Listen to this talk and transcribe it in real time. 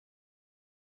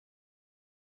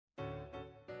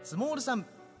スモールさん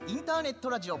インターネット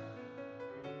ラジオ。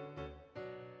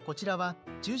こちらは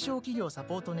中小企業サ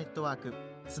ポートネットワーク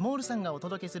スモールさんがお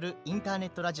届けするインターネッ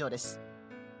トラジオです。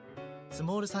ス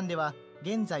モールさんでは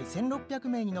現在1600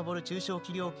名に上る中小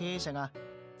企業経営者が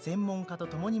専門家と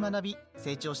共に学び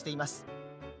成長しています。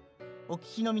お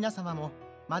聞きの皆様も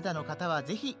まだの方は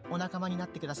ぜひお仲間になっ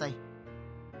てください。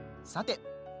さて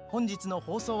本日の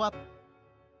放送は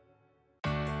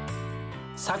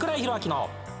桜井宏明の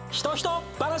ひとひと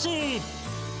話。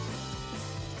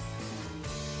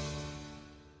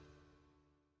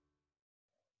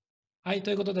はい、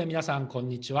ということで皆さんこん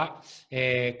にちは。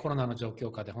コロナの状況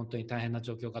下で本当に大変な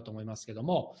状況かと思いますけど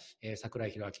も、桜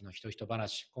井宏明のひとひと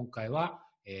話、今回は、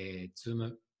ズー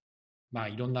ム、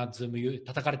いろんなズーム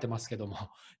叩かれてますけども、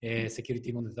セキュリ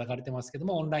ティ問題叩かれてますけど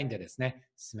も、オンラインでですね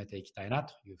進めていきたいな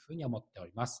というふうに思ってお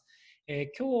ります。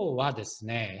今日はです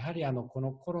ね、やはりこ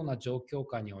のコロナ状況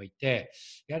下において、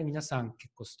やはり皆さん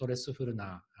結構ストレスフル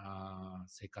な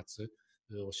生活、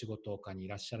お仕事下にい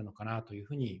らっしゃるのかなという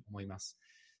ふうに思います。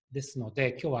ですの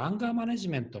で、今日はアンガーマネジ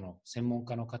メントの専門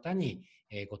家の方に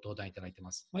ご登壇いただいてい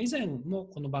ます。以前も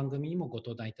この番組にもご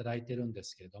登壇いただいているんで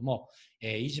すけれども、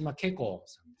飯島恵子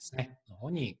さんですね、の方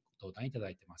にご登壇いただ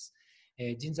いています。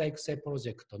人材育成プロジ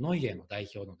ェクトノイエの代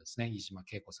表のですね、飯島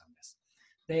恵子さんです。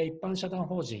で、一般社団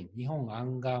法人日本ア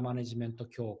ンガーマネジメント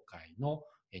協会の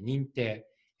認定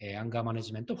アンガーマネ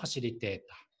ジメントファシリテータ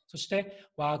ー、そして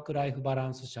ワークライフバラ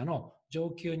ンス社の上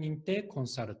級認定コン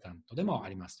サルタントでもあ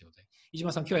りますので、飯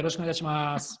島さん、今日はよろしくお願いし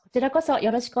ます。こちらこそ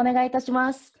よろしくお願いいたし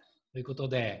ます。ということ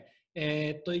で、い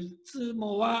つ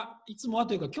もは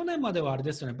というか、去年まではあれ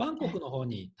ですよね、バンコクの方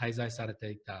に滞在され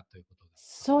ていたということで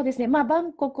す。そうですね、バ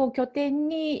ンコクを拠点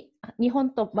に、日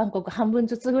本とバンコク半分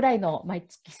ずつぐらいの毎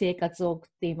月生活を送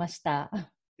っていました。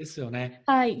ですよね。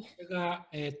はい。それが、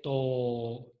今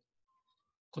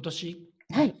年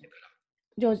はい。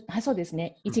そうです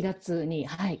ね、1月に、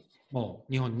はい。も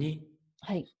う日本に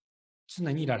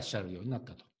常にいらっしゃるようになっ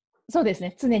たと。そうです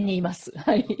ね、常にいます。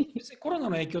はい。別にコロナ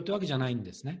の影響というわけじゃないん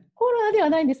ですね。コロナでは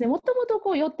ないんですね。もともと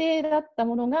予定だった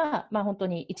ものが、本当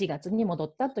に1月に戻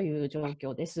ったという状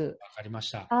況です。わかりま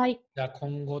した。はい。じゃあ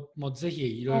今後もぜ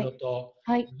ひいろいろと、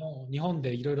はい。日本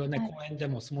でいろいろね、講演で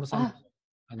もスモールさん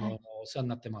もお世話に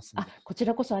なってますので、こち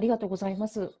らこそありがとうございま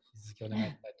す。続きお願いし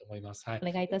たいと思います。はい。お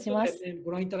願いいたします。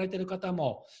ご覧いただいている方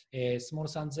も、スモール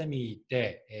さんゼミ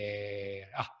で、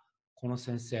この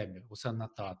先生お世話にな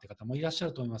ったって方もいらっしゃ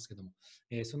ると思いますけども、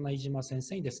そんな飯島先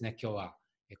生にですね、今日は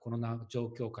コロナ状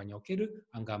況下における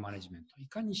アンガーマネジメント、い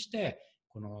かにして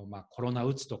この、コロナ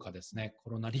うつとかですね、コ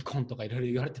ロナ離婚とかいろいろ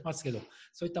言われてますけど、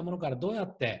そういったものからどうや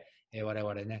って我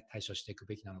々ね、対処していく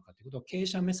べきなのかということを経営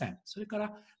者目線、それか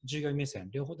ら従業員目線、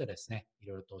両方でですね、い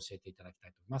ろいろと教えていただきた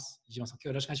いと思います。飯島さん、今日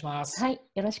よろしくお願いします。はい、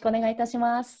よろしくお願いいたし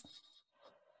ます。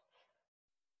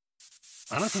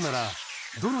あなたなら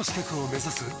どの資格を目指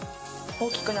す？大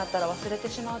きくなったら忘れて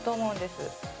しまうと思うんで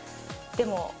す。で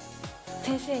も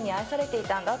先生に愛されてい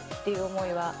たんだっていう思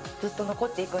いはずっと残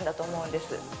っていくんだと思うんで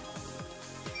す。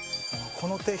こ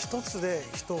の手一つで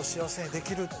人を幸せにで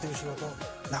きるっていう仕事、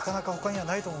なかなか他には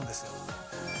ないと思うんですよ。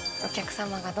お客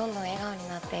様がどんどん笑顔に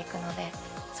なっていくので、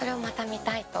それをまた見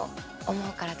たいと思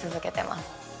うから続けてます。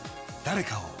誰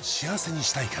かを幸せに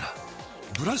したいから、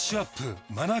ブラッシュアップ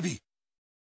学び。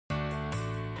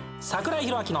桜井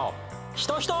宏明のひ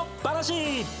とひと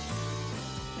話。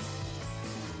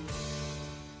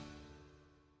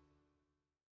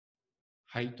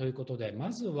はい、ということで、ま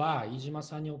ずは飯島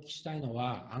さんにお聞きしたいの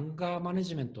は、アンガーマネ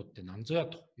ジメントって何ぞや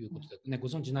ということで、ね、ご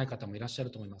存知ない方もいらっしゃ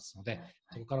ると思いますので、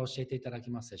そこから教えていただけ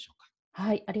ますでしょうか。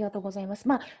はい、ありがとうございます。ち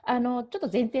ょっと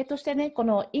前提としてね、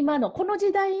今のこの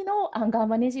時代のアンガー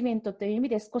マネジメントという意味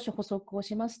で少し補足を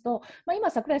しますと、今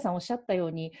桜井さんおっしゃったよ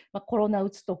うに、コロナう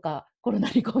つとかコロナ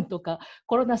離婚とか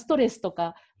コロナストレスと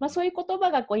か、そういう言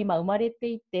葉が今生まれて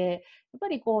いて、やっぱ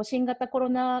り新型コロ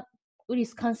ナウイル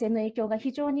ス感染の影響が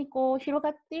非常に広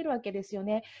がっているわけですよ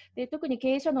ね。で、特に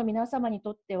経営者の皆様に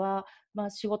とっては、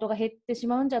仕事が減ってし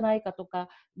まうんじゃないかとか、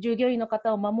従業員の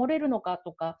方を守れるのか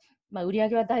とか、売り上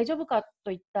げは大丈夫か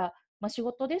といった仕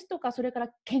事ですとか、それから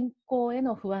健康へ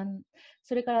の不安、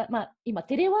それから今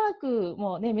テレワーク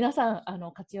もね、皆さん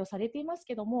活用されています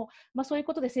けども、そういう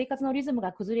ことで生活のリズム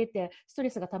が崩れてストレ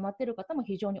スが溜まっている方も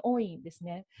非常に多いんです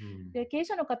ね。で、経営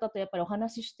者の方とやっぱりお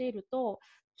話ししていると、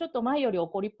ちょっと前より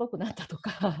怒りっぽくなったと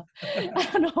かな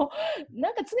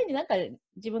んか常に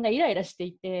自分がイライラして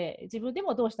いて、自分で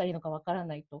もどうしたらいいのかわから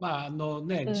ないと。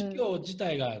事業自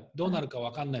体がどうなるか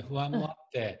わかんない不安もあっ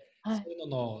て、そういう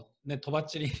ののね、とばっ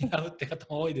ちりに会うって方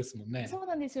も多いですもんね。そう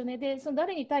なんですよね。で、その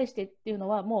誰に対してっていうの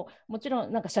は、もちろ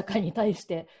んなんか社会に対し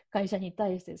て、会社に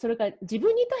対して、それから自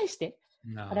分に対して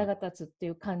腹が立つってい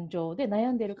う感情で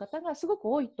悩んでいる方がすごく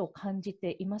多いと感じ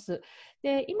ています。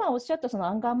で、今おっしゃったその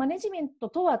アンガーマネジメント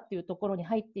とはっていうところに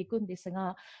入っていくんです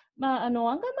が、アンガー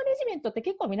マネジメントって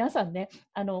結構皆さんね、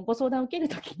ご相談を受ける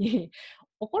ときに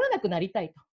怒らなくなりたい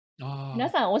と。皆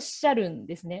さんおっしゃるん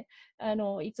ですね。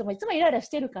いつもイライラし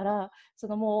てるから、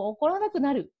もう怒らなく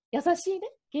なる、優しいね、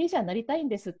経営者になりたいん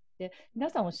ですって皆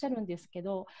さんおっしゃるんですけ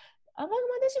ど、アンガー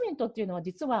マネジメントっていうのは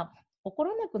実は怒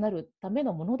らなくなるため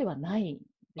のものではない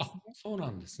ですね。そうな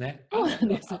んですね。そうなん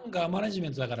です。アンガーマネジメ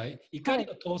ントだから怒り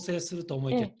を統制すると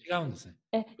思いきや違うんです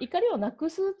ね。怒りをなく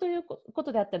すというこ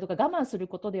とであったりとか我慢する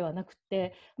ことではなく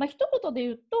て、一言で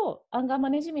言うとアンガーマ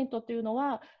ネジメントというの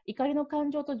は怒りの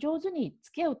感情と上手に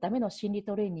付き合うための心理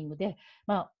トレーニングで、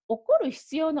怒る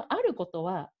必要のあること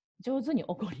は上手に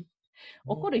怒り、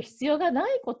怒る必要がな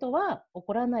いことは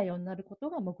怒らないようになること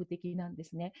が目的なんで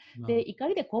すね。で、怒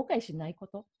りで後悔しないこ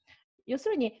と。要す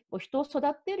るに人を育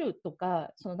てると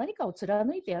か、何かを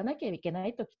貫いてやらなきゃいけな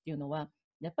いときっていうのは、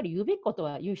やっぱり言うべきこと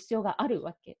は言う必要がある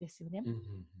わけですよね。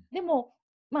でも、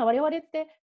我々っ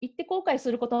て言って後悔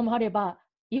することもあれば、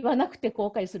言わなくて後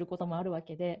悔することもあるわ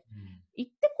けで、言っ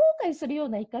て後悔するよう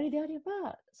な怒りであれ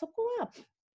ば、そこは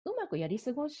うまくやり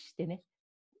過ごしてね、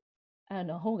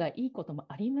方がいいことも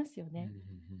ありますよね。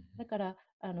だから、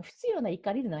不必要な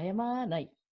怒りで悩まな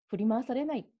い、振り回され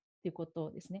ないっていうこ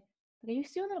とですね。言う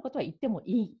必要なことは言っても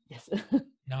いいです。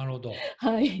なるほど。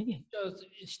はい。じゃあ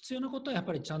必要なことはやっ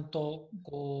ぱりちゃんと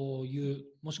こう言う、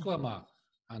もしくはマ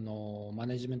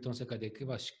ネジメントの世界でいけ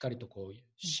ばしっかりと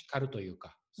叱るという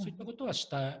か、そういったことはし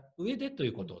た上でとい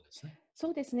うことですね。そ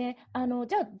うですね。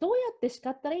じゃあどうやって叱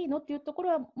ったらいいのっていうとこ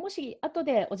ろは、もし後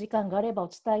でお時間があればお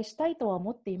伝えしたいとは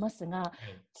思っていますが、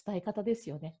伝え方です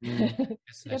よね。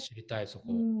知りたい、そこ。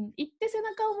言って背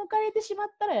中を向かれてしまっ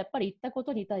たら、やっぱり言ったこ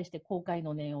とに対して後悔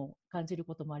の念を感じる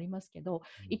こともありますけど、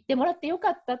言ってもらってよ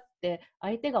かったって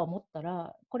相手が思った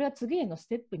ら、これは次へのス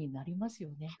テップになります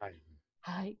よね。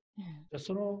はい。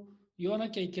その言わな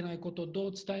きゃいけないことをど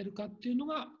う伝えるかっていうの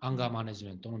がアンガーマネジ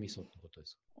メントのミソってことで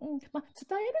すか？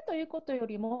伝えるということよ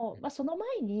りも、その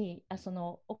前に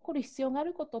怒る必要があ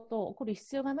ることと怒る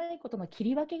必要がないことの切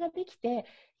り分けができて、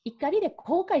怒りで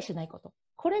後悔しないこと、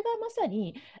これがまさ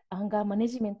にアンガーマネ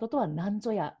ジメントとは何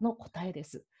ぞやの答えで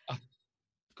す。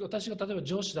私が例えば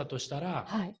上司だとしたら、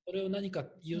それを何か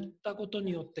言ったこと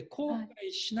によって後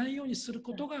悔しないようにする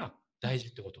ことが大事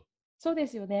ってこと。そうで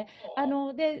すよね。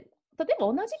で、例え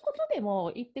ば同じことで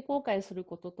も言って後悔する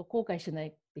ことと後悔しない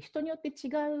って人によって違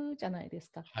うじゃないです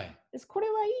か。こ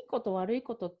れはいいこと悪い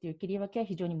ことっていう切り分けは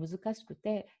非常に難しく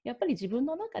て、やっぱり自分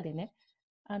の中でね、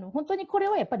本当にこれ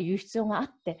はやっぱり言う必要があ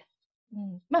って、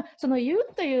その言う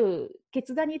という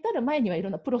決断に至る前にはいろ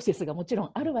んなプロセスがもちろ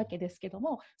んあるわけですけど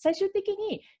も、最終的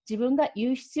に自分が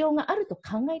言う必要があると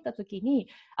考えたときに、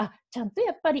ちゃんと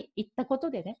やっぱり言ったこと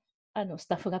でね、ス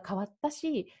タッフが変わった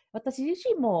し、私自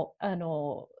身も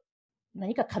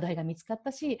何か課題が見つかっ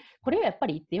たし、これはやっぱ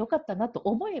り言ってよかったなと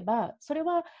思えば、それ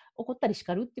は怒ったり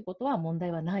叱るってことは問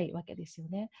題はないわけですよ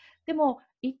ね。でも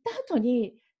言った後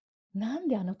に、なん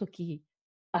であの時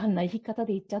あんな言い方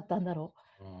で言っちゃったんだろ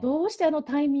う、どうしてあの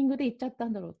タイミングで言っちゃった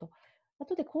んだろうと、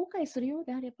後で後悔するよう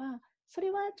であれば、それ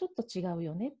はちょっと違う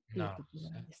よねっていうこと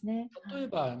なんですね。例え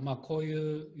ば、こうい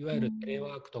ういわゆるテレ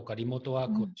ワークとかリモートワ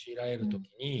ークを強いられるとき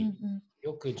に、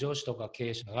よく上司とか経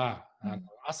営者が、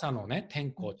朝のね、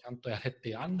点呼をちゃんとやれっ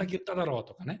てあんだけ言っただろう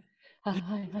とかね。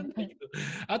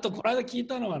あと、この間聞い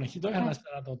たのはひどい話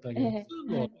だなと思ったんだけど、ズ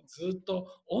ームをずっと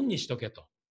オンにしとけと。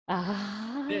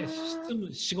で、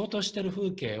仕事してる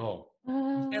風景を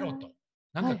見せろと。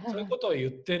なんかそういうことを言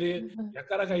ってる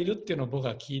輩がいるっていうのを僕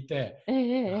は聞いて、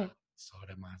そ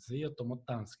れまずいよと思っ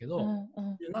たんですけど、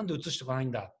なんで映しとかない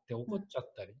んだって怒っちゃ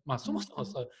ったり、そもそも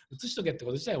映しとけって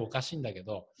こと自体はおかしいんだけ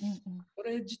ど、そ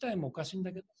れ自体もおかしいん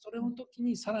だけど、それの時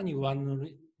にさらに上塗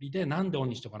りでなんでオン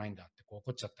にしとかないんだって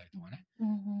怒っちゃったりとかね。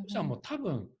そしたらもう多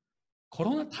分コ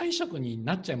ロナ退職に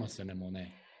なっちゃいますよね、もう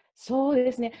ね。そう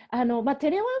ですね。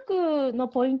テレワークの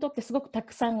ポイントってすごくた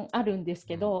くさんあるんです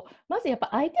けど、まずやっぱ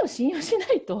相手を信用し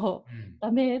ないと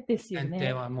ダメですよね。前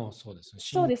提はもうそうですね。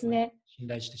そうですね。信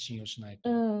頼して信用しない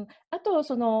と。あと、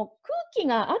その空気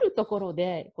があるところ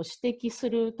で指摘す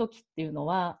るときっていうの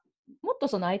は、もっと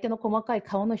その相手の細かい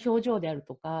顔の表情である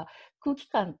とか、空気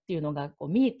感っていうのが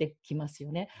見えてきます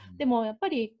よね。でもやっぱ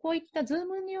りこういったズー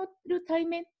ムによる対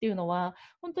面っていうのは、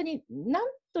本当に何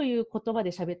という言葉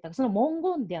で喋ったか、その文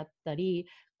言であったり、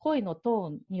声の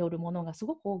トーンによるものがす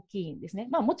ごく大きいんですね。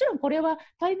まあ、もちろんこれは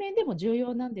対面でも重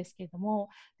要なんですけれども、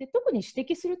で特に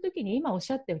指摘するときに今おっ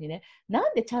しゃったようにね、な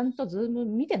んでちゃんとズーム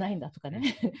見てないんだとかね、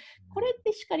これっ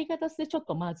て叱り方としてちょっ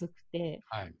とまずくて、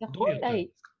はい、本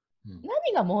来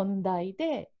何が問題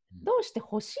でどうして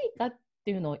欲しいかっ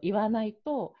ていうのを言わない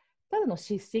と、ただの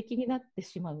叱責になって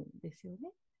しまうんですよ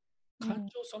ね。感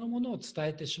情そのものを伝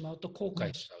えてしまうと後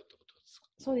悔しちゃうってことですか？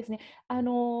そうですね。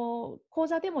講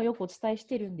座でもよくお伝えし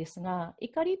てるんですが、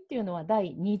怒りっていうのは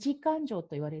第二次感情と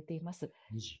言われています。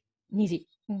二次。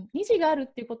二次がある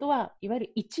っていうことは、いわゆ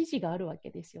る一次があるわ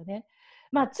けですよね。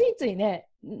まあ、ついついね、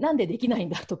なんでできないん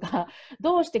だとか、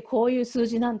どうしてこういう数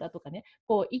字なんだとかね、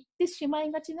こう言ってしま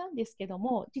いがちなんですけど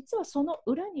も、実はその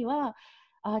裏には、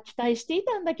期待してい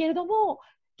たんだけれども、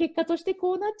結果として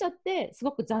こうなっちゃって、す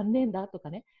ごく残念だとか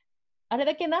ね、あれ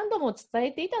だけ何度も伝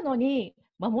えていたのに、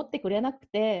守ってくれなく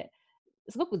て、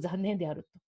すごく残念である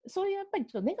と。そういうやっぱり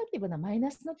ちょっとネガティブなマイナ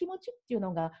スの気持ちっていう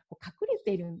のが隠れ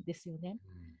ているんですよね。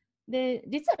で、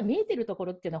実は見えてるとこ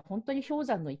ろっていうのは本当に氷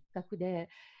山の一角で、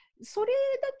それ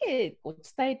だけこう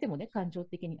伝えてもね、感情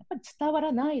的にやっぱり伝わ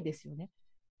らないですよね。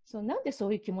なんでそ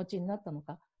ういう気持ちになったの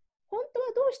か。本当は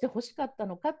どうして欲しかった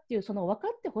のかっていう、その分か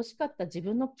って欲しかった自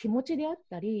分の気持ちであっ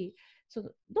たり、ど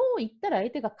う言ったら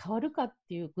相手が変わるかっ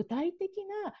ていう具体的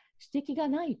な指摘が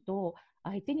ないと、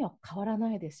相手には変わら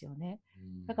ないですよね。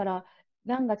だから、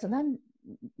何月何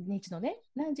日のね、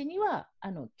何時には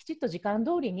きちっと時間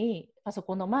通りにパソ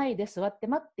コンの前で座って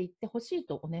待っていってほしい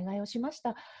とお願いをしまし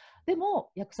た。でも、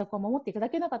約束を守っていただ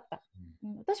けなかった。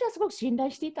私はすごく信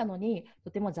頼していたのに、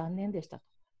とても残念でしたと。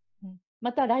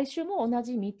また来週も同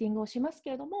じミーティングをしますけ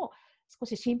れども、少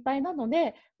し心配なの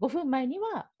で、5分前に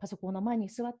はパソコンの前に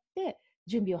座って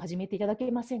準備を始めていただけ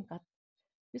ませんか。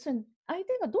要するに相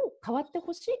手がどう変わって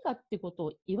ほしいかっていうこと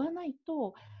を言わない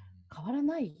と変わら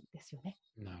ないですよね。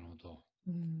なるほど。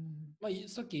まあ、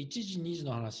さっき1時2時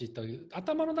の話言ったけど、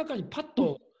頭の中にパッ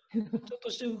とちょっと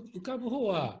して浮かぶ方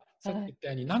はさっき言った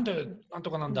ように、なんでなん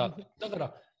とかなんだ、だか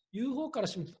ら言う方から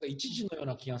しても1時のよう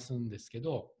な気がするんですけ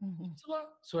ど、実は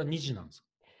それは2時なんですか？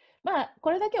まあ、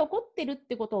これだけ怒ってるっ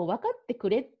てことを分かってく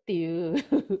れっていう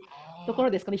とこ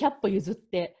ろですかね、100歩譲っ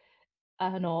て。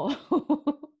あ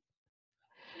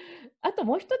と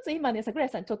もう一つ今ね、櫻井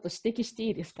さんちょっと指摘して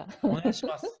いいですか？お願いし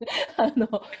ます。く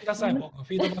ださい、僕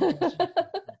フィードバック欲しい。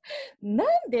なん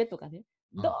でとかね、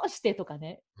どうしてとか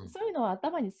ね、そういうのを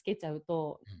頭につけちゃう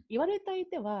と、言われた相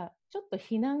手はちょっと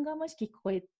非難がましき聞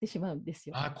こえてしまうんです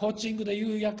よ。コーチングで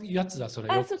言うやつだ、それ。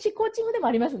コーチングでも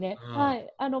ありますね。は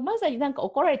い。まさになんか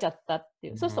怒られちゃったって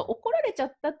いう。そうすると怒られちゃ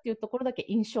ったっていうところだけ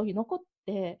印象に残っ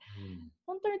て、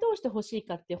本当にどうしてほしい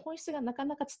かっていう本質がなか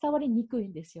なか伝わりにくい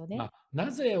んですよね。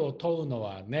なぜを問うの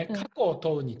はね、過去を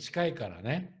問うに近いから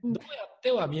ね。どうやっ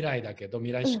ては未来だけど、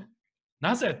未来思考。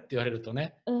なぜって言われると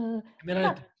ね、決めら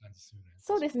れてる感じするね。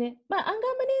そうですね。アンガーマネ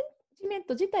ジメン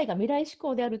ト自体が未来志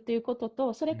向であるということ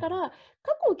と、それから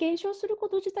過去を検証するこ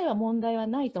と自体は問題は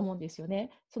ないと思うんですよ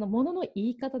ね。そのものの言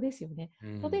い方ですよね。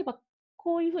例えば、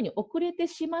こういうふうに遅れて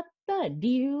しまった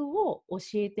理由を教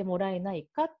えてもらえない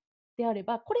かであれ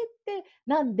ば、これって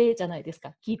なんでじゃないです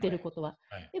か、聞いてることは。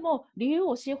でも、理由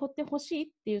を教えてほしいっ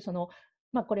ていう、こ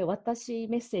れ、私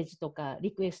メッセージとか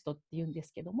リクエストっていうんで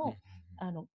すけども、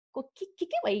聞け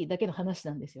ばいいだけの話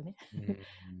なんですよね。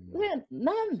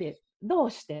なんで、どう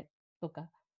してとか、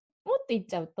もっと言っ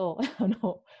ちゃうと、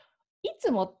い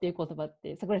つもっていう言葉っ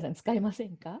て櫻井さん使いませ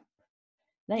んか？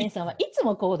ナエンさんはいつ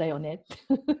もこうだよね。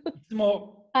いつ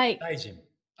も大臣。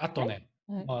あとね、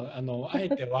あえ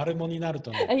て悪者になると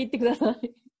ね、言ってくださ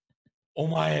い。お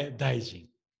前大臣。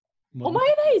お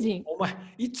前大臣？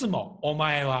いつもお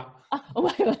前は。お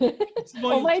前はね。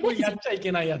お前大臣。やっちゃい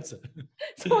けないやつ。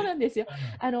そうなんですよ。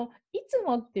いつ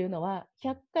もっていうのは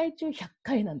100回中100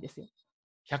回なんですよ。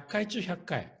100回中100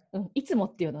回。いつも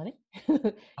っていうのはね。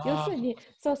要するに、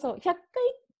100回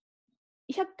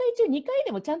中2回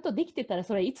でもちゃんとできてたら、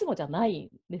それはいつもじゃないん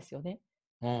ですよね。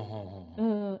あ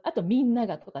と、みんな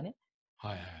がとかね。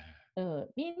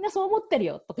みんなそう思ってる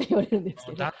よとか言われるんです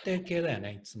けど。断定系だよ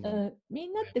ね、いつも。み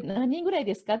んなって何人ぐらい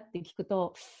ですかって聞く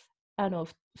と、2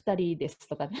人です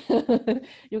とかね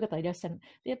いう方いらっしゃる。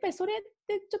やっぱりそれっ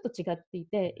てちょっと違ってい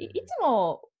て、いつ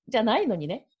もじゃないのに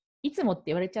ね、いつもって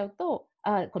言われちゃうと、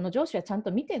この上司はちゃん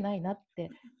と見てないなって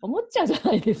思っちゃうじゃ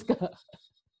ないですか。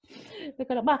だ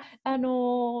からゼ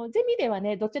ミでは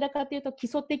ね、どちらかというと基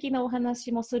礎的なお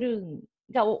話もするん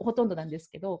がほとんどなんで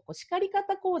すけど、叱り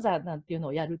方講座なんていうの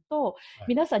をやると、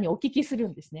皆さんにお聞きする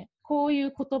んですね。こうい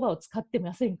う言葉を使って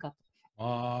ませんかと。い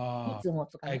つも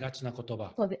とか、使いがちな言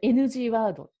葉。そうで NG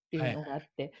ワードっていうのがあっ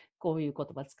て、こういう言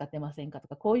葉使ってませんかと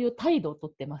か、こういう態度をと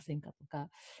ってませんかとか、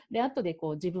で後で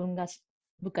自分が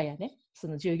部下やね、そ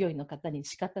の従業員の方に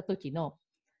叱った時の、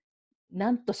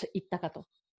何と言ったかと。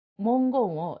文言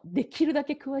をできるだ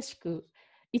け詳しく、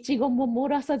一言も漏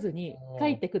らさずに書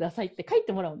いてくださいって書い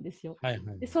てもらうんですよ。はい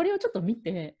はい。で、それをちょっと見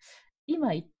て、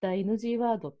今言った NG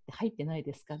ワードって入ってない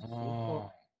ですかっていう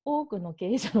と、多くの経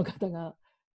営者の方が、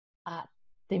あっ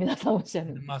て皆さんおっしゃ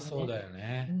るんですよね。まあそうだよ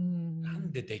ね。な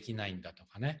んでできないんだと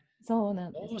かね。そうな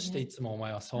んですね。どうしていつもお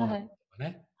前はそうなのとか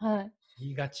ね。はい。言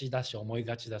いがちだし、思い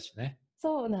がちだしね。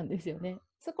そうなんですよね。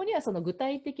そこにはその具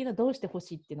体的などうしてほ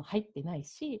しいっていうの入ってない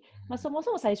し、まあ、そも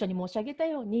そも最初に申し上げた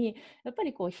ように、やっぱ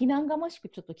りこう非難がましく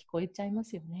ちょっと聞こえちゃいま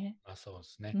すよね。まあそうで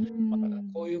すね。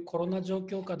こういうコロナ状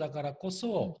況下だからこ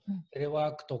そ、テレ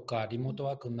ワークとかリモート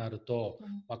ワークになると、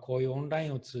まあ、こういうオンライ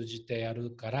ンを通じてや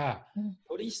るから、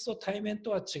より一層対面と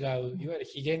は違う、いわゆる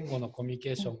非言語のコミュニ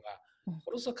ケーションが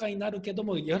おろそかになるけど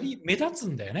も、より目立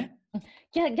つんだよね。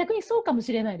逆にそうかも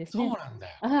しれないですね。そうなん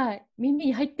だよ。はい。耳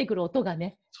に入ってくる音が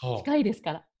ね、近いです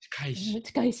から。近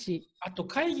いし。あと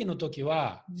会議の時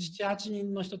は、7、8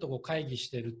人の人とこう会議し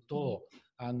てると、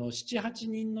7、8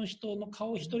人の人の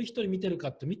顔一人一人見てるか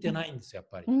って見てないんですよ、やっ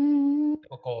ぱり。こ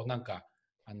うなんか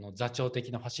座長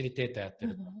的なファシリテーターやって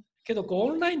ると。けどこう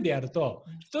オンラインでやると、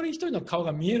一人一人の顔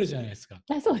が見えるじゃないですか。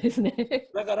そうですね。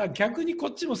だから逆にこ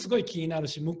っちもすごい気になる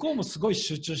し、向こうもすごい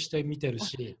集中して見てる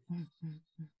し、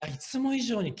いつも以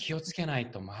上に気をつけな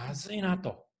いとまずいな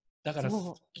と。だから、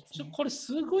これ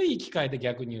すごいいい機会で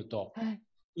逆に言うと、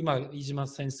今、飯島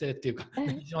先生っていうか、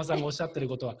飯島さんがおっしゃってる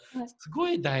ことは、すご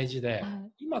い大事で、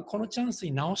今このチャンス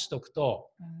に直しておく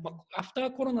と、アフタ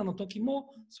ーコロナの時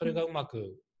もそれがうま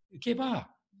くいけ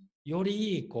ば、よ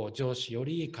りいいこう上司、よ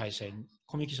りいい会社に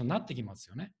コミュニケーションになってきます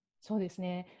よね。そうです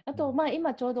ね。あと、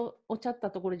今ちょうどおっしゃった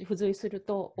ところで付随する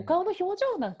と、お顔の表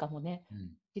情なんかもね、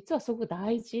実はすごく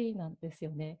大事なんです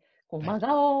よね。こう真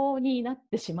顔になっ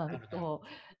てしまうと、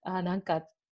なんか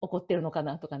怒ってるのか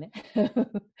なとかね。よ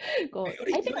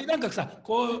りなんかさ、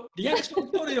こうリアクションを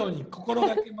取るように心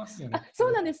がけますよね。そ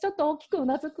うなんです。ちょっと大きくう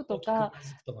なずくとか、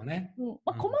ね。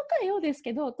細かいようです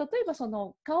けど、例えばそ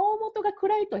の顔元が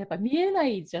暗いとやっぱ見えな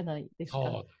いじゃないですか。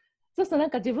そうするとなん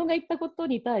か自分が言ったこと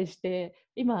に対して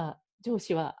今上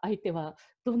司は相手は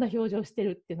どんな表情して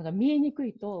るっていうのが見えにく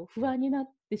いと不安になっ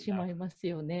てしまいます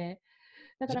よね。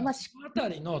だからまあそのあた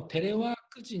りのテレワー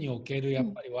ク時におけるや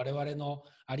っぱり我々の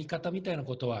あり方みたいな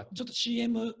ことはちょっと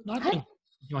CM の後に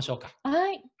いきましょうか。は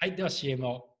い、では CM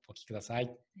をお聞きください。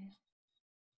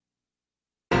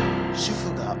主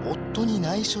婦が夫に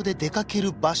内緒で出かけ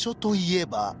る場所といえ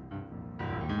ば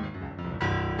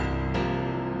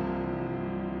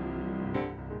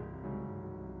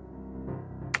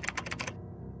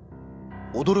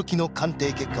驚きの鑑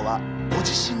定結果はご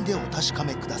自身でお確か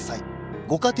めください。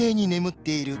ご家庭に眠っ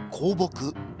ている香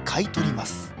木買い取りま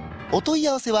す。お問い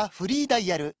合わせはフリーダイ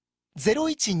ヤル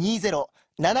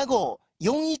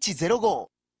 0120-75-4105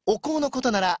 お香のこ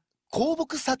となら香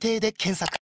木査定で検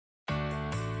索。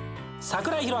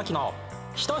桜井宏明の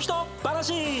ひとひと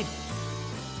話。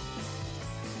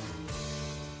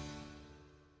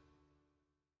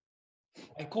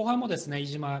後半もですね、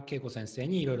飯島恵子先生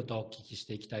にいろいろとお聞きし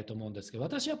ていきたいと思うんですけど、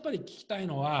私やっぱり聞きたい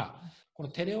のは、この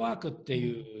テレワークって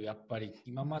いう、やっぱり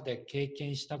今まで経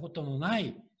験したことのな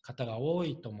い方が多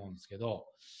いと思うんですけど、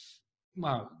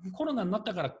まあコロナになっ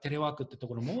たからテレワークってと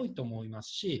ころも多いと思います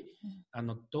し、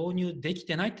導入でき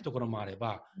てないってところもあれ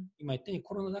ば、今言ったように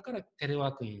コロナだからテレ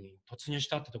ワークに突入し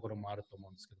たってところもあると思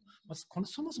うんですけど、まず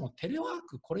そもそもテレワー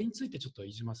ク、これについてちょっと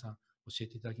飯島さん教え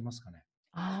ていただけますかね。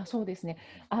そうですね。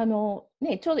ちょ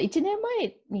うど1年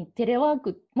前にテレワー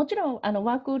ク、もちろんワ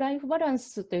ークライフバラン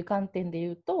スという観点で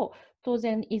言うと、当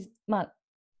然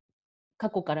過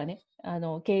去からね、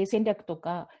経営戦略と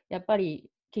か、やっぱり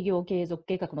企業継続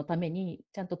計画のために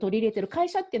ちゃんと取り入れてる会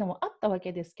社っていうのもあったわ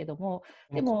けですけども、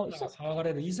でも騒が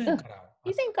れる以前から、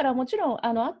以前からもちろん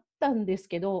あったんです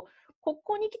けど、こ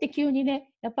こに来て急に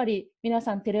ね、やっぱり皆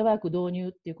さんテレワーク導入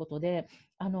っていうことで、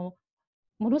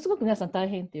ものすごく皆さん大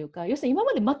変というか、要するに今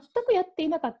まで全くやってい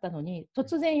なかったのに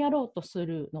突然やろうとす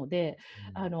るので、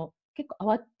結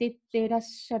構慌てていらっ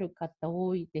しゃる方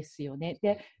多いですよね。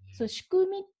で、その仕組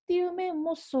みっていう面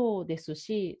もそうです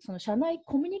し、その社内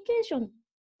コミュニケーションっ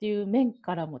ていう面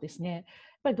からもですね、やっ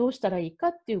ぱりどうしたらいいか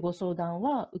っていうご相談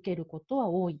は受けることは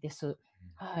多いです。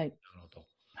はい。なるほど。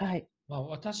はい。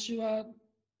私は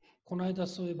この間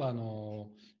そういえば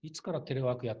いつからテレ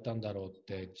ワークやったんだろうっ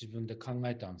て自分で考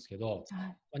えたんですけど、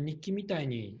日記みたい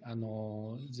に以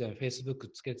前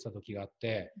Facebook つけてた時があっ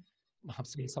て、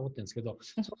すげえサボってるんですけど、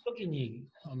その時に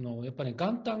やっぱり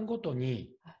元旦ごと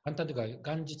に、元旦という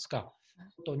か元日か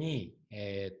ごとに、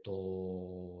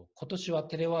今年は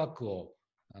テレワークを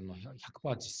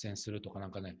100% 実践するとかな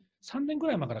んかね、3年ぐ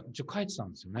らい前から一応書いてた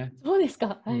んですよね。そうです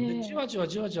か。でじわじわ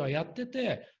じわじわやって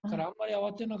てからあんまり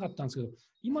慌てなかったんですけど、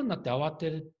今になって慌て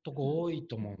るとこ多い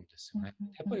と思うんですよね。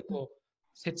やっぱりこう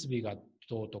設備が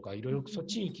どうとかいろいろそっ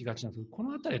ちに行きがちなんですけど、こ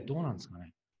のあたりどうなんですか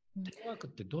ね。テレワークっ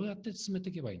てどうやって進めて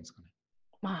いけばいいんですかね。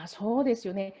まあそうです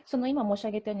よね。その今申し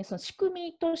上げたように、その仕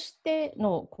組みとして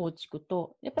の構築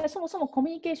と、やっぱりそもそもコ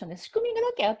ミュニケーションで、仕組みが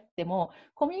だけあっても、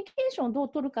コミュニケーションをど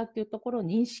う取るかっていうところの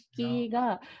認識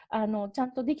がちゃ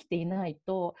んとできていない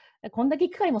と、こんだけ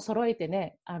機械も揃えて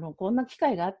ね、こんな機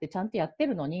械があってちゃんとやって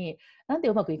るのに、なんで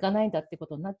うまくいかないんだってこ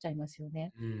とになっちゃいますよ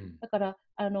ね。だから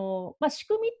仕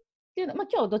組みっていうのは、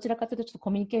今日どちらかというとちょっと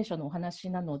コミュニケーションのお話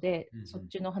なので、そっ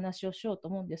ちの話をしようと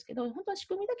思うんですけど、本当に仕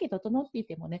組みだけ整ってい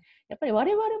てもね、やっぱり我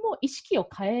々も意識を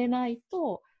変えない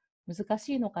と難し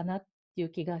いのかなっていう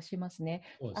気がしますね。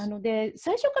で、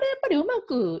最初からやっぱりうま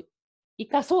く生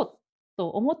かそうと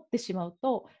思ってしまう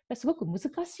と、すごく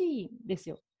難しいんです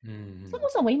よ。そも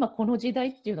そも今この時代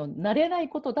っていうのは慣れない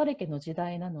ことだらけの時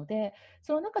代なので、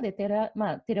その中でテレワ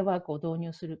ークを導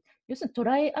入する、要するにト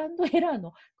ライアンドエラー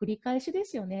の繰り返しで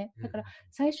すよね。だから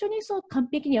最初にそう完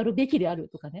璧にやるべきである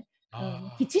とかね、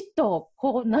きちっと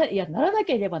こうならな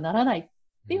ければならないっ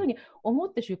ていうふうに思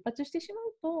って出発してしま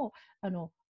うと、やっぱ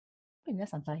り皆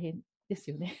さん大変です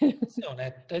よね。ですよ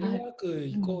ね。テレワーク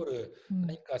イコール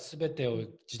何か全てを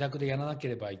自宅でやらなけ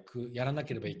ればい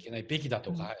けないべきだ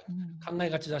とか考え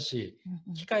がちだし、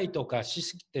機械とかシ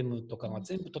ステムとかが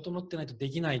全部整ってないとで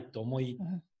きないと思い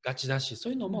がちだし、そ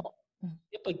ういうのも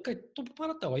やっぱり一回取っ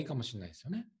払った方がいいかもしれないですよ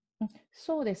ね。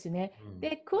そうですね。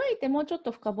で、加えてもうちょっ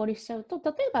と深掘りしちゃうと、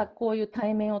例えばこういう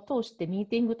対面を通してミー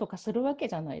ティングとかするわけ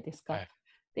じゃないですか。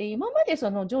で、今までそ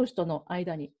の上司との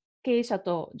間に、経営者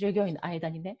と従業員の間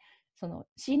にね、その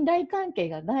信頼関係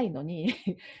がないのに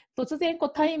突然こ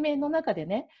う対面の中で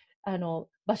ね、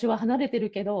場所は離れて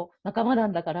るけど仲間な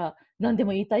んだから何で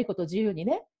も言いたいこと自由に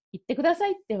ね言ってくださ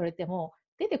いって言われても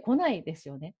出てこないです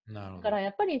よね。だからや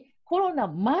っぱりコロナ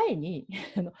前に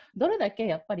どれだけ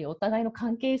やっぱりお互いの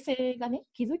関係性がね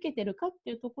築けてるかって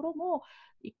いうところも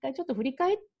一回ちょっと振り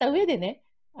返った上でね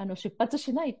出発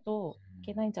しないとい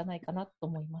けないんじゃないかなと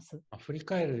思います。振り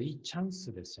返るいいチャン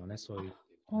スですよね、そういう。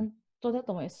本当だ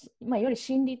と思います。いわゆる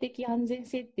心理的安全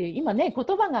性っていう今ね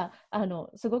言葉が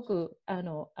すごく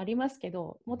ありますけ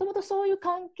ど、もともとそういう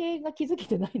関係が築け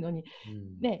てないのに、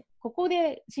ね、ここ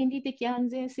で心理的安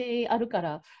全性あるか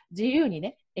ら自由に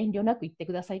ね遠慮なく言って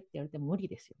くださいって言われても無理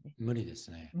ですよね。無理で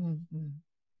すね。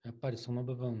やっぱりその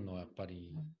部分のやっぱ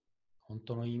り、本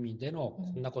当の意味での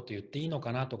こんなこと言っていいの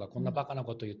かなとか、こんなバカな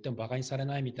こと言ってもバカにされ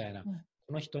ないみたいな、こ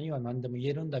の人には何でも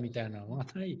言えるんだみたいなのが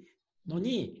ないの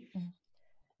に、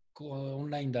こうオン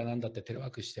ラインだなんだってテレワ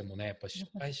ークしてもね、やっぱり失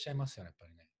敗しちゃいますよね、やっぱ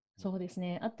りね。そうです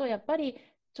ね。あとやっぱり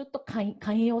ちょっと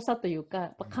寛容さというか、や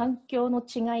っぱ環境の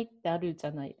違いってあるじ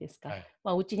ゃないですか。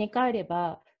お家に帰れ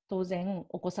ば当然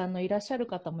お子さんのいらっしゃる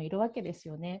方もいるわけです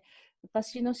よね。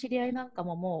私の知り合いなんか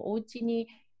ももうお家に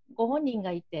ご本人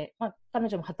がいて、彼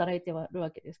女も働いてはいるわ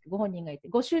けですけど、ご本人がいて、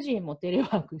ご主人もテレワ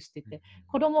ークしてて、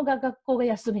子供が学校が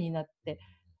休みになって、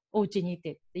お家にい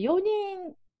て、4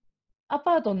人ア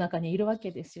パートの中にいるわ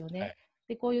けですよね。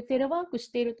で、こういうテレワークし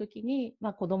ているときに、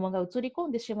子供が映り込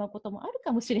んでしまうこともある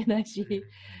かもしれないし、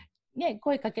ね、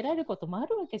声かけられることもあ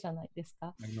るわけじゃないです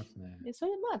か。ありますね。で、そ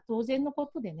れ当然のこ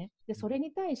とでね、で、それ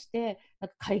に対して、なん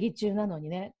か会議中なのに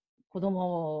ね、子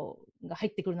供が入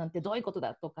ってくるなんてどういうこと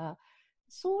だとか、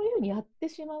そういうふうにやって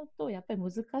しまうと、やっぱり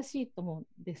難しいと思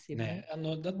うんですよね。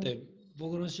だって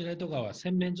僕の知り合いとかは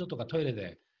洗面所とかトイレ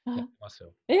でやってます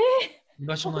よ。居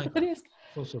場所ないから。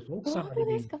そうそうそう。奥さんがリ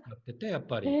ビング使ってて、やっ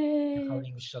ぱりハウ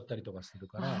リングしちゃったりとかする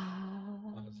から、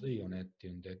まずいよねってい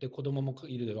うんで、で、子供も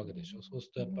いるわけでしょ。そうす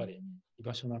るとやっぱり居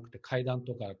場所なくて階段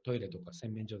とかトイレとか洗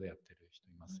面所でやってる人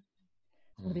います。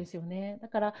そうですよね。だ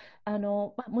から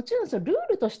もちろんそのル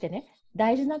ールとしてね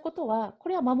大事なことはこ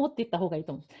れは守っていった方がいい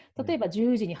と思う。例えば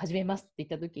10時に始めますって言っ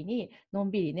た時にのん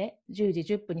びりね10時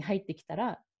10分に入ってきた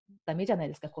らダメじゃない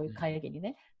ですか、こういう会議に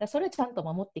ね。だそれはちゃんと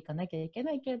守っていかなきゃいけ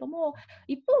ないけれども、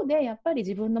一方でやっぱり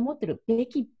自分の持ってるべ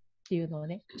きっていうのを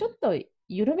ねちょっと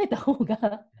緩めた方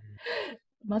が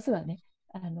まずはね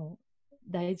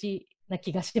大事な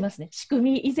気がしますね。仕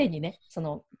組み以前にねそ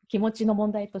の気持ちの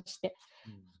問題として。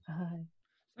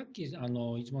さっき市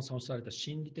本さんおっしゃられた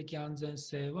心理的安全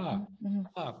性は、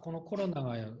このコロナ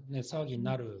が、ね、騒ぎに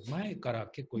なる前から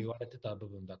結構言われてた部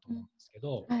分だと思うんですけ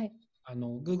ど、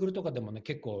Google とかでもね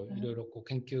結構いろいろ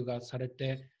研究がされ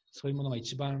て、そういうものが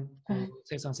一番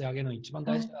生産性上げるのに一番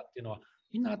大事だっていうのは、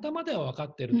みんな頭では分か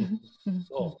ってると思うんです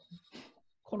けど、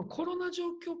このコロナ状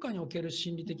況下における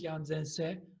心理的安全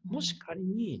性、もし仮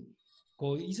に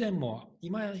以前も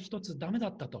今一つダメだ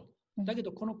ったと。だけ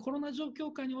ど、このコロナ状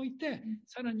況下において、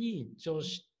さらに上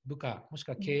司、部下、もしく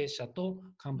は経営者と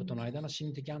幹部との間の心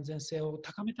理的安全性を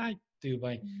高めたいという場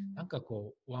合、なんか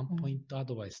こう、ワンポイントア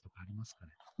ドバイスとかありますか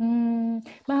ね。テレ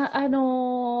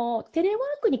ワ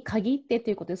ークに限ってと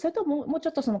いうことで、それとももうち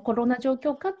ょっとそのコロナ状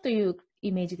況下という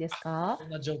イメージですか？こん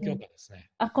な状況下です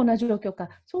ね。こんな状況下。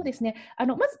そうですね。ま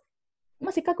ず、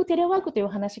せっかくテレワークという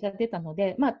話が出たの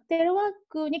で、テレワー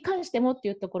クに関してもって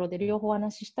いうところで両方お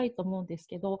話ししたいと思うんです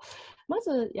けど、ま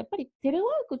ずやっぱりテレワー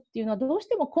クっていうのはどうし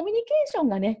てもコミュニケーション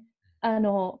がね、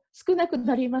少なく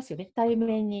なりますよね、対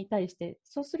面に対して。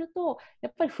そうすると、や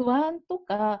っぱり不安と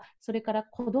か、それから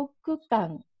孤独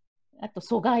感、あと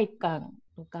疎外感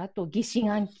とか、あと疑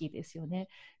心暗鬼ですよね。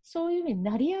そういうふうに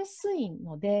なりやすい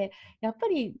ので、やっぱ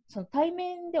りその対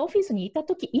面でオフィスにいた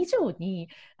時以上に、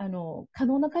可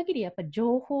能な限りやっぱり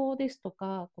情報ですと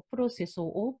か、プロセス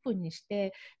をオープンにし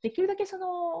て、できるだけそ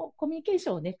のコミュニケーシ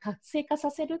ョンをね、活性化さ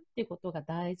せるっていうことが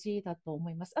大事だと思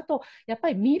います。あと、やっ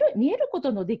ぱり見えるこ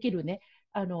とのできるね、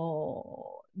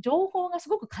情報がす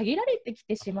ごく限られてき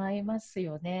てしまいます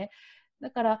よね。だ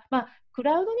から、ク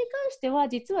ラウドに関しては、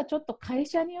実はちょっと会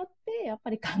社によってやっぱ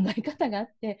り考え方があっ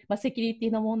て、セキュリテ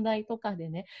ィの問題とかで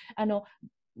ね、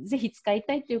ぜひ使い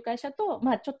たいっていう会社と、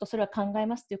ちょっとそれは考え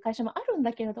ますっていう会社もあるん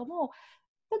だけれども、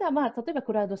ただ、例えば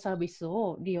クラウドサービス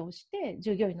を利用して、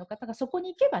従業員の方がそこ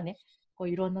に行けばね、こう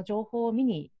いろんな情報を見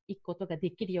に行くことがで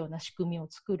きるような仕組みを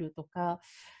作るとか、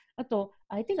あと、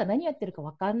相手が何やってるか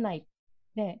分かんない。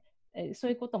ね、そ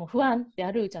ういうことも不安って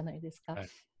あるじゃないですか。はい、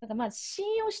だから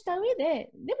信用した上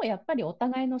で、でもやっぱりお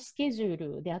互いのスケジュー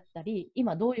ルであったり、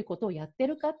今どういうことをやって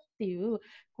るかっていう、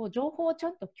情報をちゃ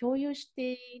んと共有し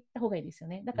ていった方がいいですよ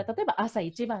ね。だから例えば朝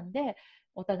一番で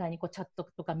お互いにチャット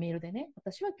とかメールでね、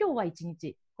私は今日は一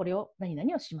日これを何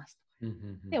々をしますと。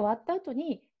で、終わった後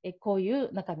にこうい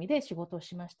う中身で仕事を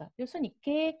しました。要するに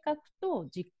計画と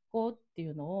実行ってい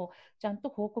うのをちゃんと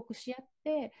報告し合っ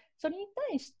て、それに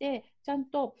対してちゃん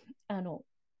と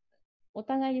お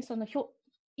互いに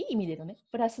いい意味でのね、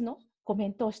プラスのコメ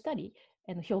ントをしたり、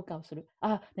評価をする。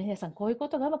何々さん、こういうこ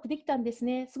とがうまくできたんです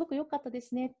ね。すごく良かったで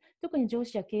すね。特に上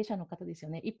司や経営者の方です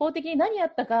よね。一方的に何や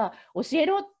ったか教え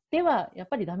ろではやっ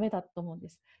ぱりダメだと思うんで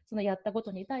す。そのやったこ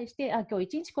とに対して、今日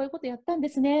一日こういうことやったんで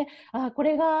すね。こ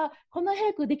れがこんな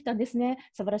早くできたんですね。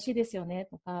素晴らしいですよね。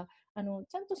とか、ち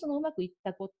ゃんとそのうまくいっ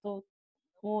たこと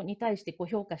に対して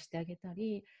評価してあげた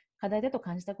り、課題だと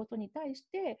感じたことに対し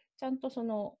て、ちゃんと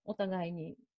お互い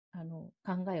に考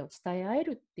えを伝え合え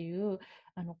るっていう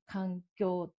環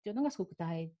境っていうのがすごく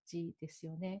大事です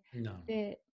よね。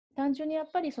で、単純にや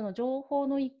っぱりその情報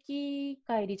の行き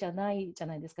帰りじゃないじゃ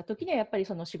ないですか。時にはやっぱり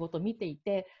その仕事を見てい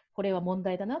て、これは問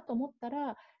題だなと思った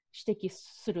ら指摘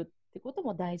するってこと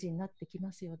も大事になってき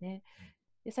ますよね。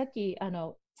で、さっき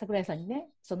櫻井さんにね、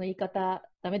その言い方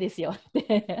ダメですよっ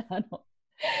て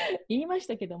言いまし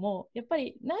たけども、やっぱ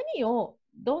り何を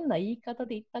どんな言い方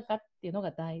で言ったかっていうの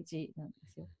が大事なんで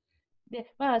すよ。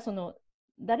で、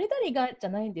誰々がじゃ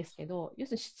ないんですけど、要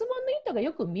するに質問の意図が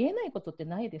よく見えないことって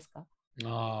ないですか？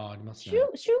ありますね。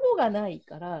主語がない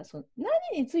から、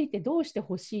何についてどうして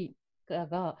ほしいか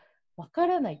がわか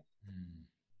らない。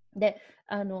で、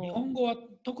日本語は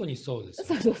特にそうです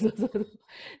よね。そう。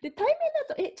で、対面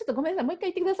だと、ちょっとごめんなさい、もう一回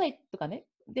言ってくださいとかね、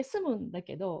で済むんだ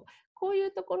けど、こうい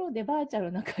うところでバーチャ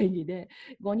ルな会議で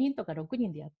5人とか6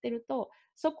人でやってると、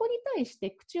そこに対し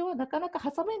て口をなかなか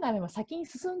挟めないまま先に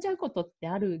進んじゃうことって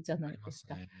あるじゃないです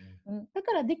か。だ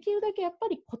からできるだけやっぱ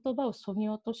り言葉をそぎ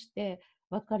落として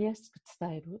分かりやすく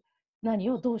伝える。何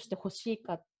をどうしてほしい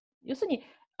か。要するに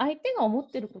相手が思っ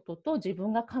ていることと自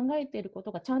分が考えているこ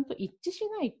とがちゃんと一致し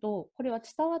ないと、これは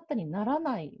伝わったになら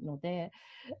ないので、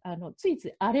ついつ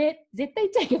いあれ、絶対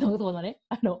言っちゃいけないことだね。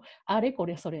あれこ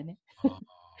れそれね。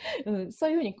そ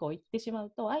ういうふうに言ってしまう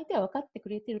と、相手は分かってく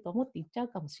れてると思って言っちゃう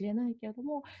かもしれないけれど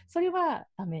も、それは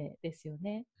ダメですよ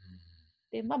ね。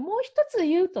で、もう一つ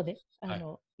言うとね、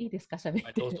いいですか、喋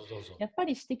って。やっぱ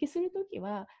り指摘するとき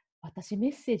は、私メ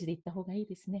ッセージで言った方がいい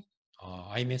ですね。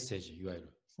アイメッセージ、いわゆ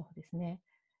る。そうですね。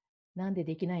なんで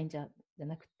できないんじゃ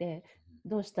なくて、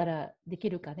どうしたらでき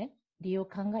るかね、理由を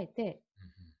考えて、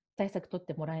対策取っ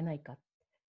てもらえないか。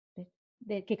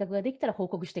で、計画ができたら報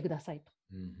告してくださいと。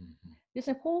要す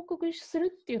るに報告するっ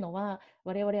ていうのは、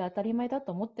我々は当たり前だ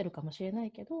と思ってるかもしれな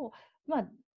いけど、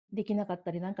できなかっ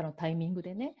たりなんかのタイミング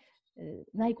でね、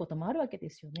ないこともあるわけで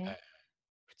すよね。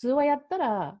普通はやった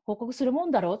ら報告するも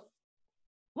んだろ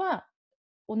は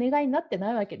お願いになって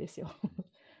ないわけですよ。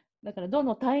だからど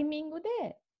のタイミングで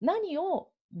何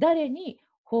を誰に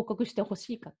報告してほ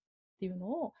しいかっていうの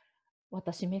を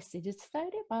私メッセージ伝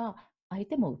えれば相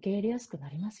手も受け入れやすくな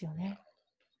りますよね。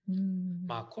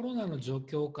まあ、コロナの状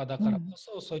況下だからこ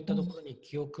そ、そういったところに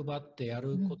気を配ってや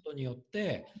ることによっ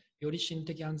て、より心理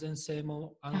的安全性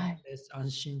も安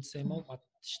心性も増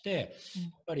して、や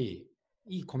っぱり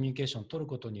いいコミュニケーションを取る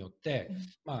ことによって、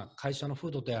まあ、会社の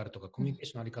風土であるとかコミュニケー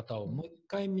ションのあり方をもう一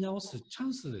回見直すチャ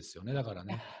ンスですよね、だから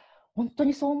ね。本当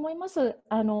にそう思います。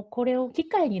これを機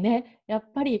会にね、や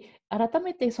っぱり改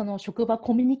めてその職場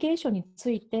コミュニケーションに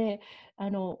ついて、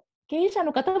経営者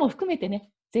の方も含めて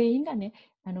ね、全員がね、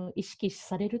意識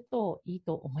されるといい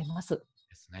と思います。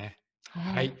ですね。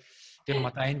はい。では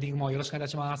またエンディングもよろしくお願いいた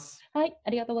します。はい、あ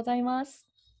りがとうございます。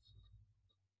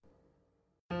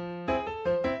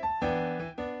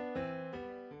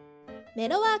メ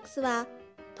ロワークスは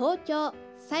東京、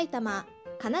埼玉、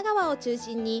神奈川を中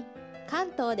心に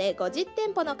関東で50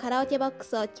店舗のカラオケボック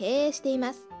スを経営してい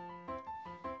ます。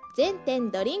全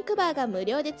店ドリンクバーが無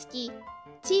料でつき、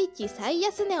地域最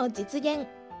安値を実現。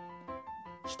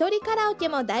一人カラオケ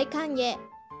も大歓迎。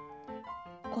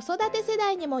子育て世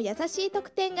代にも優しい特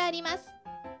典があります。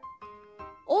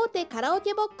大手カラオ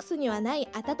ケボックスにはない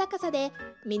温かさで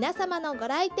皆様のご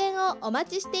来店をお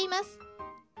待ちしています。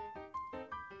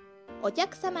お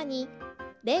客様に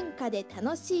廉価で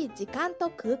楽しい時間と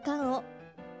空間を。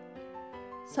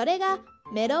それが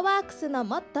メロワークスの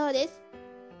モットーです。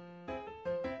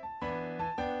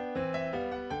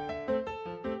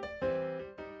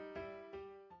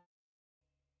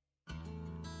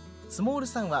スモール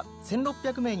さんは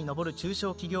1600名に上る中小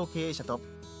企業経営者と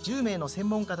10名の専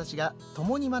門家たちが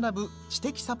共に学ぶ知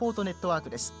的サポートネットワーク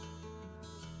です。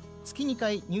月2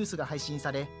回ニュースが配信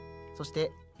され、そし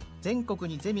て全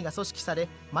国にゼミが組織され、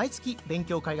毎月勉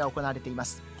強会が行われていま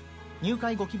す。入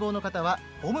会ご希望の方は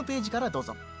ホームページからどう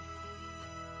ぞ。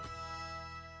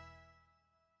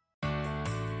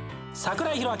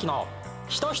桜井宏明の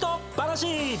ひとひと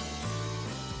話。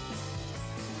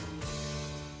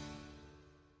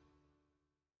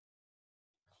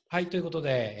はい、ということ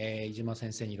で、飯島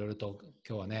先生にいろいろと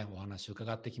今日はねお話を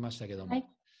伺ってきましたけども、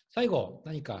最後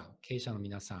何か経営者の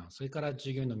皆さん、それから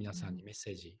従業員の皆さんにメッ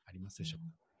セージありますでしょう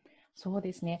か？そう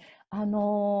ですね。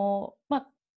今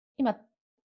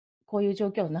こういう状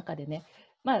況の中でね、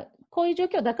こういう状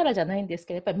況だからじゃないんです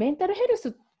けど、やっぱりメンタルヘルス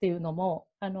っていうのも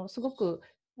すごく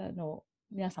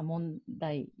皆さん問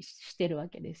題してるわ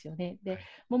けですよね。で、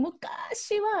もう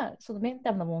昔はそのメン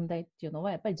タルの問題っていうの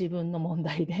はやっぱり自分の問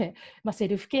題で、セ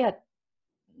ルフケア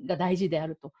が大事であ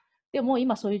ると。でも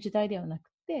今そういう時代ではなく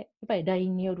て、やっぱり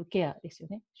LINE によるケアですよ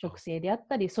ね。食生であっ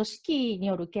たり、組織に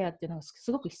よるケアっていうのが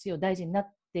すごく必要、大事にな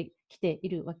ってきてい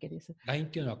るわけです。LINE っ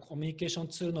ていうのはコミュニケーション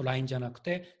ツールの LINE じゃなく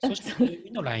て、組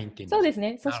織の LINE っていうそうです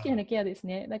ね。組織へのケアです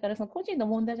ね。だからその個人の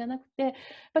問題じゃなくて、やっ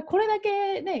ぱりこれだ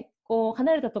けね、こう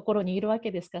離れたところにいるわ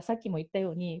けですから、さっきも言った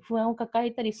ように不安を抱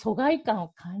えたり、疎外感を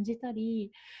感じた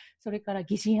り、それから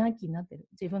疑心暗鬼になってる。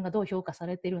自分がどう評価さ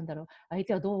れてるんだろう。相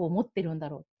手はどう思ってるんだ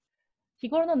ろう。日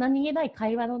頃の何気ない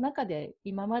会話の中で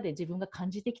今まで自分が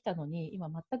感じてきたのに、今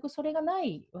全くそれがな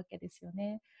いわけですよ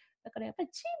ね。だからやっぱり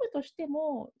チームとして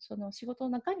も、その仕事の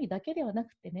中身だけではな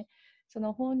くてね、そ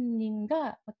の本人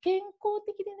が健康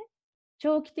的でね、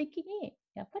長期的に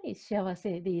やっぱり幸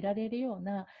せでいられるよう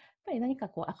な、やっぱり何か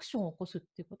こうアクションを起こすっ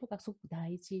ていうことがすごく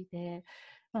大事で、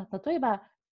例えば、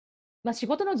仕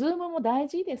事のズームも大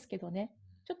事ですけどね、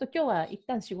ちょっと今日は一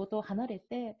旦仕事を離れ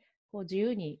て、こう自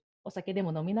由にお酒で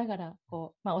も飲みながら、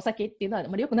お酒っていうのはあ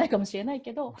まり良くないかもしれない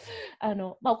けど、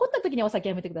怒った時にはお酒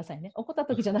やめてくださいね。怒った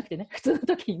時じゃなくてね、普通の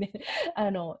時にね、ち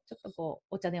ょっと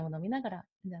お茶でも飲みながら、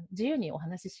自由にお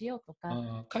話ししようと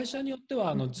か。会社によって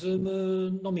は、ズー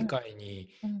ム飲み会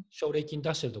に奨励金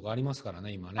出してるところありますから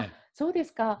ね、今ね。そうで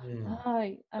すか。は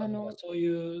い。そうい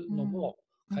うのも、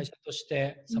会社とし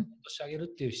てサポートしてあげるっ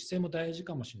ていう姿勢も大事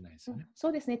かもしれないですよね。そ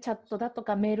うですね。チャットだと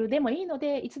かメールでもいいの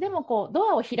で、いつでも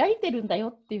ドアを開いてるんだ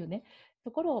よっていうね、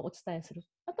ところをお伝えする。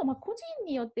あと、個人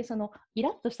によってイ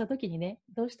ラッとした時にね、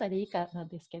どうしたらいいかなん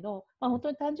ですけど、本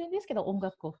当に単純ですけど、音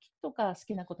楽を聴くとか、好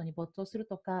きなことに没頭する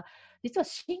とか、実は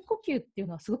深呼吸っていう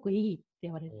のはすごくいいって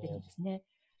言われてるんですね。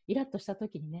イラッとした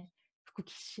時にね、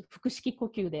腹式呼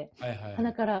吸で、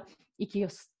鼻から息を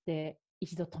吸って、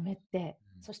一度止めて、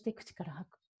そして口から吐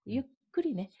く。ゆっく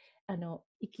りね、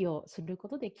息をするこ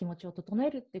とで気持ちを整え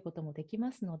るっていうこともでき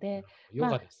ますので、ヨ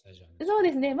ガです、そう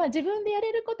ですね。自分でや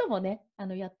れることもね、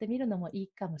やってみるのもいい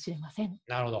かもしれません。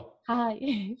なるほど。は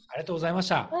い。ありがとうございまし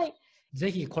た。はい。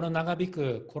ぜひこの長引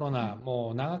くコロナ、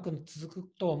もう長く続く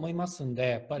と思いますんで、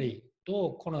やっぱりど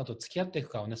うコロナと付き合っていく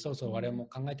かをね、そろそろ我々も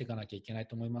考えていかなきゃいけない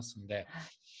と思いますんで、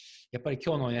やっぱり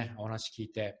今日のね、お話聞い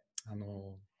て、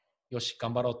よし、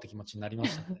頑張ろうって気持ちになりま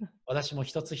したので、私も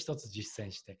一つ一つ実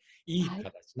践して、いい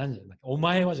形、何じゃなくて、お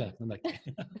前はじゃなくて、なんだっけ、い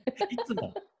つ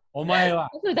もお前は。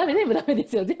それダメ、全部ダメで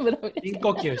すよ。全部ダメです。深呼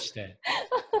吸して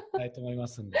いきたいと思いま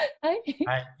すんで。はい。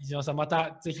はい。飯島さん、ま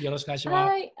たぜひよろしくお願いしま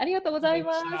す。はい。ありがとうござい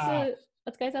ます。ありがとうございました。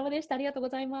お疲れ様でした。ありがとうご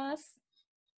ざいます。